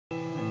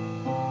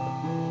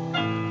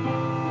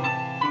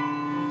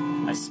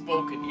I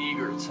spoke in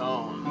eager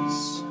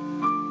tones,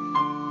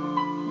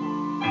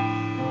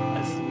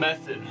 as the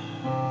method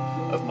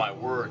of my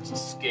words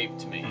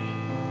escaped me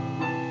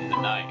in the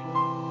night.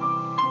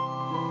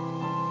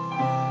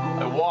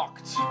 I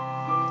walked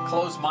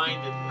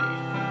close-mindedly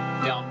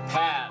down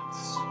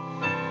paths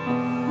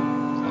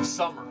of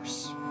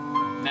summers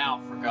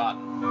now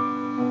forgotten,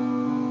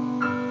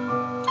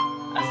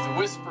 as the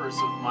whispers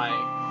of my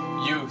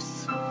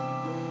youth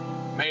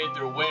made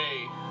their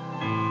way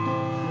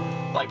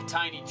like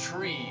tiny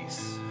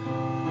trees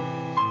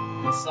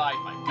inside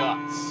my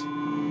guts,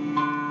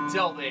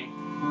 till they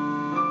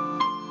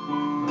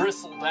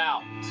bristled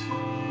out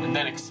and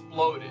then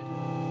exploded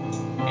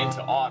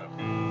into autumn.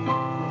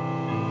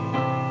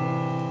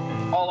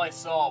 All I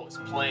saw was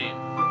plain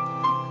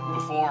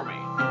before me,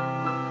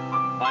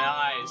 my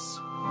eyes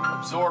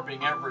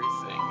absorbing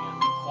everything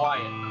in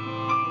quiet,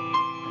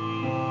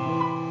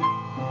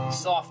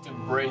 soft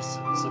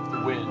embraces of the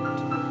wind.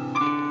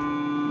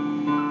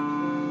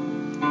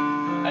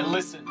 I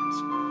listened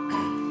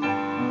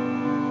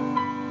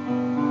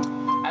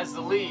as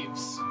the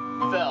leaves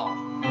fell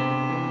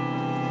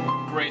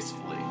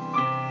gracefully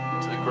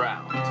to the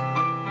ground.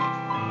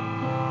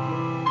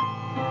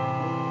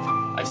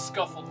 I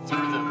scuffled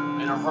through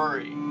them in a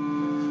hurry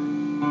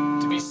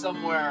to be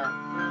somewhere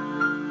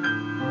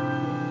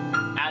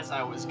as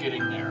I was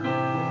getting there.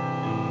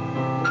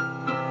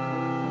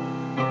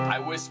 I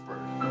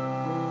whispered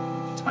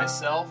to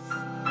myself,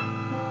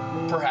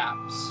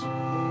 perhaps,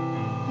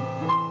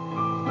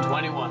 to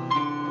anyone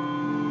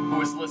who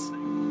was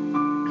listening.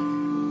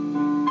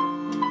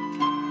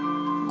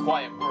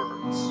 Quiet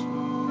words,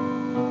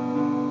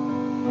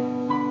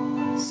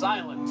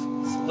 silent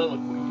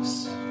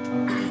soliloquies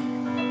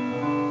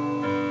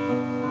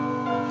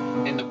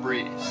in the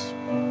breeze.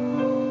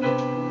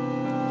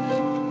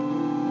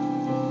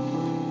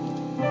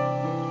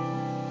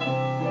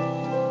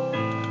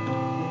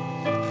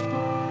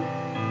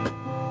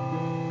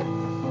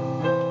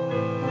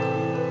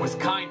 With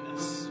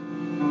kindness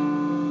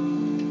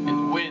in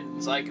the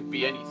winds, I could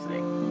be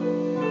anything.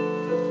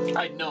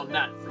 I'd known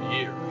that for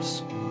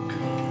years.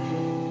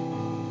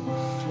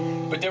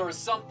 But there was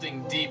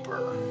something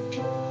deeper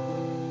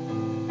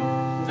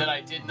that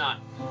I did not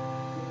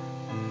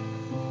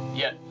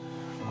yet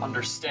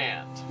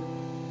understand.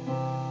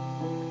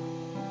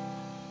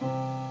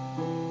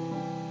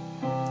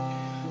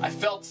 I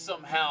felt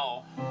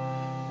somehow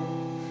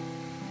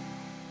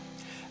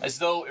as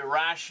though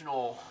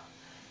irrational...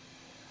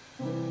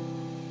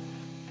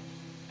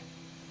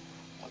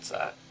 What's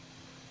that?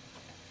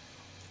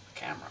 A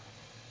camera.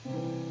 Who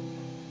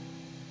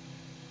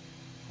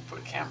put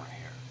a camera here?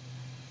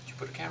 Did you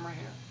put a camera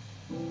here?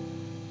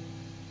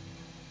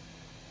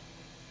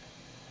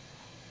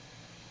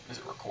 Is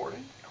it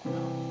recording? I don't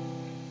know.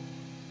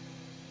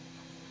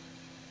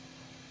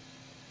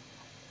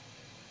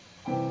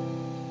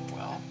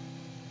 Well,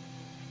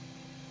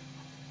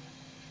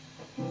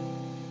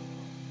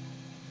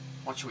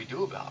 what should we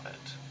do about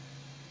it?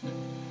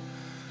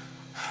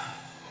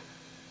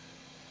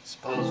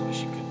 Suppose we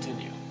should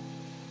continue.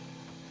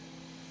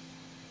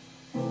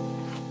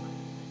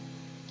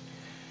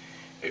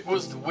 It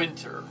was the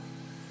winter.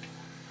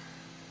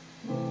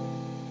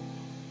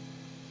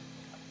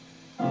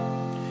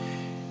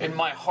 And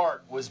my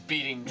heart was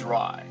beating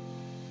dry.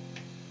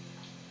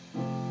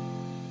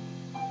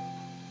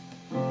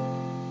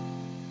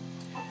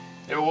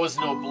 There was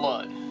no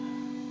blood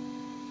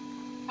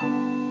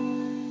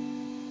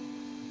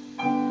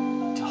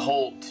to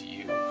hold to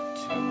you,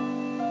 to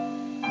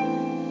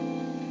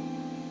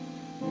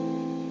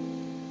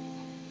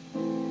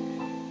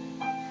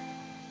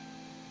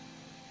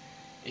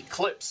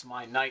eclipse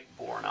my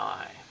night-born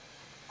eye.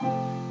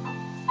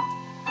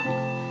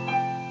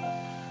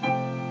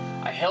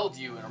 I held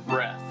you in a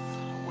breath,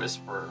 a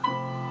whisper,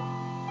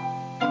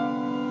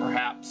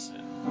 perhaps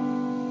in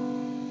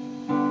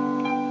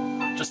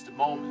just a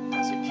moment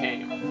as it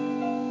came,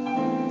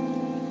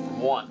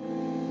 from one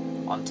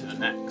onto the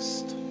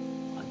next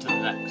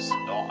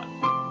and on.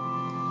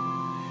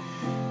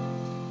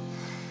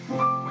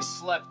 We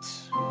slept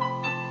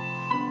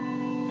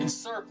in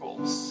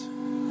circles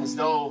as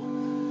though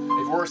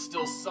it were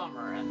still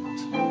summer, and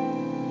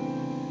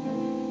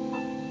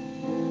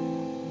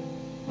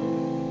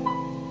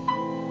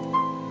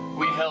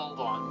we held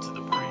on to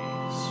the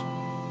breeze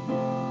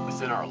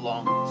within our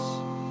lungs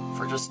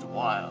for just a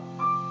while.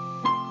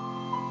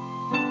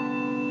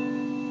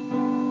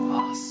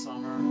 Ah,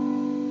 summer,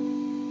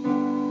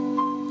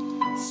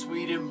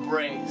 sweet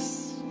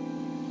embrace,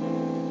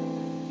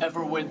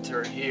 ever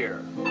winter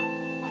here,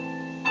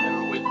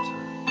 ever winter.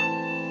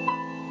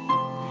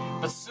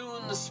 But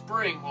soon the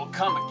spring will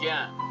come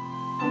again,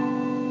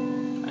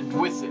 and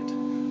with it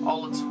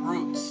all its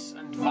roots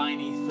and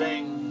viney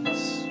things.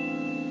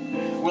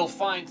 We'll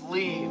find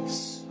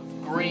leaves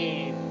of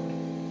green,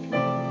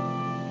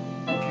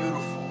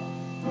 beautiful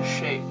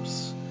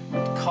shapes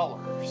and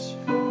colors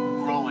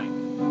growing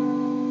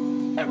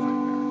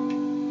everywhere.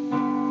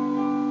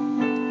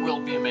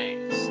 We'll be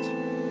amazed.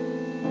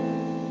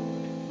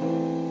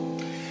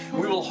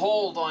 We will will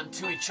hold on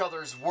to each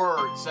other's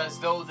words as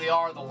though they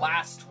are the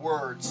last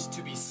words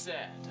to be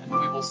said, and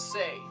we will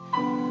say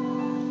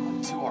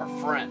unto our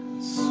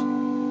friends,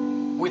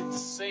 with the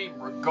same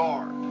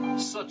regard,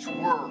 such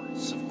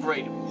words of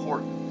great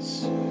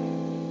importance,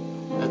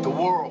 that the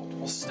world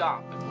will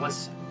stop and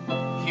listen,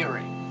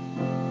 hearing,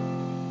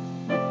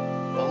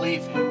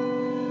 believing,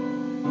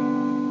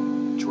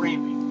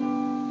 dreaming,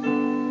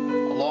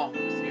 along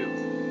with you.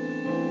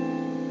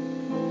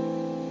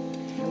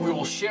 We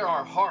will share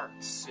our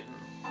hearts in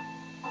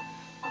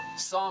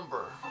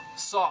somber,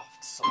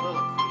 soft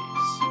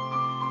soliloquies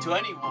to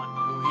anyone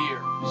who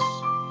hears.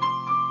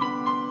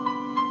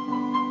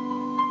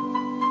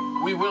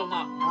 We will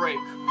not break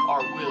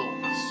our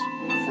wills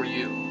for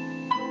you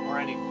or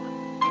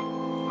anyone.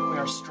 We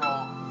are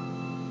strong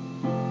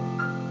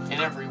in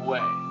every way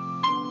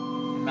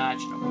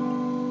imaginable.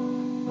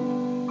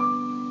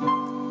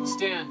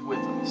 Stand with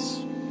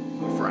us,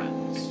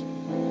 friends.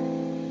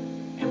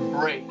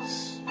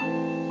 Embrace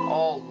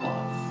all love.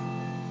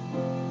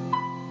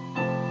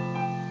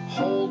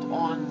 Hold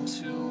on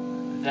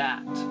to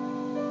that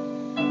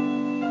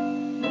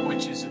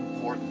which is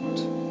important.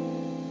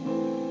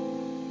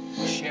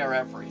 Share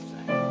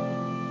everything.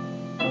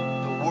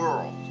 The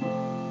world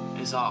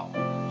is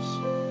ours.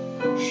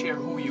 Share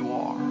who you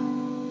are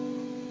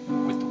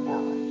with the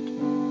world.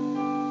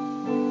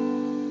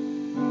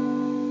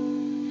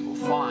 You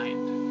will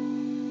find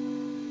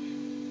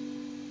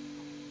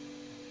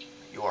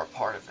that you are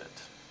part of it.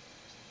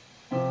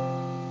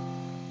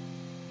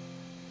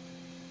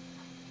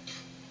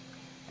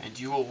 And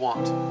you will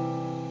want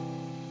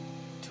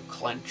to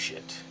clench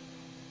it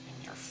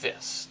in your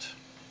fist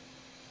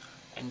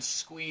and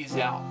squeeze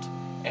out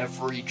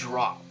every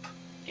drop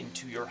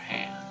into your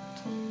hand.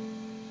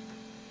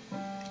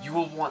 You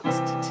will want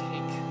to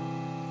take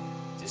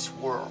this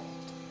world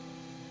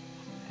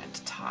and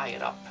tie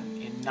it up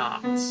in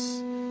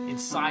knots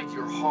inside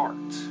your heart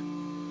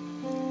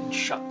and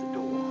shut the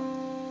door.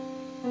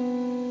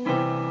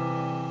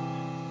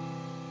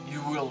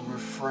 You will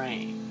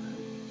refrain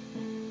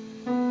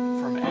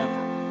from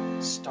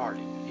ever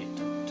starting it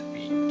to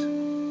beat.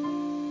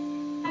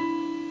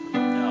 For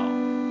you know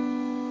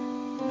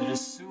that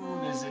as soon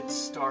as it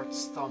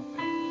starts thumping,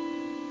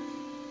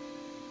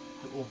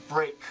 it will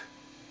break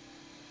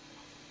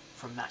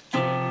from that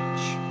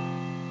cage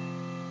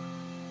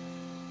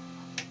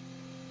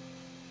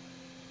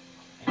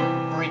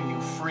and bring you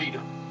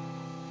freedom,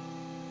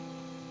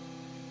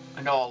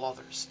 and all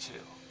others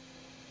too.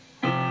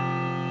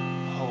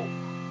 Hope,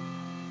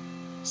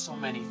 so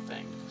many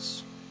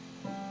things.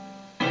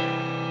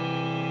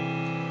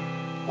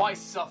 Why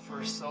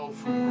suffer so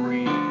from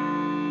greed?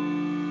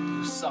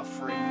 Do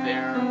suffering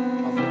there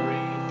of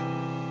greed?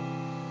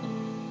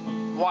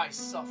 Why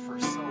suffer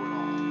so at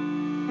all?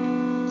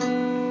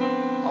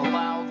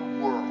 Allow the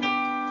world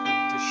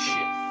to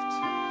shift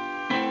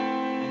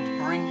and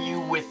bring you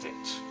with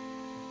it.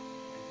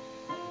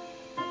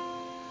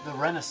 The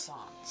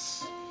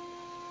Renaissance.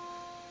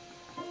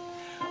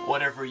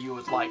 Whatever you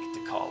would like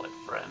to call it,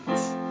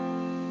 friends,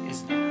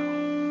 is now.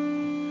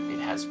 It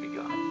has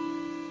begun.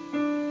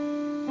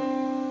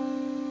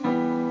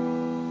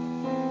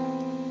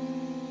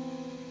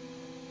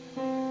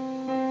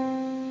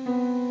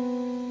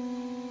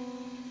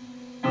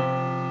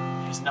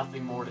 There's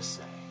nothing more to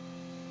say.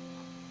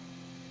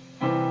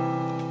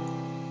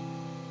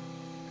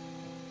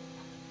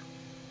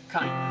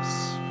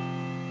 Kindness.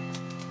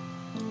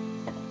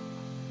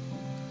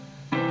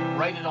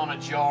 Write it on a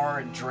jar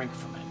and drink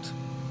from it.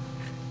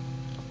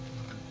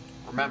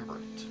 Remember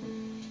it.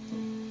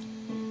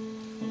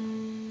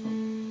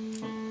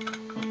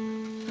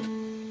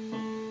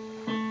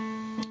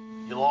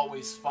 You'll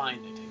always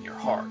find it in your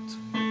heart,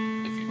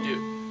 if you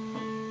do.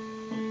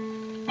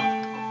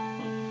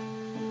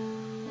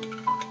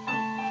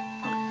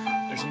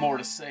 There's more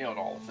to say on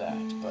all of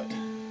that, but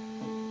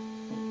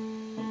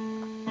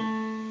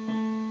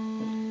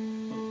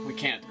we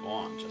can't go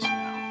on just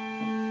now.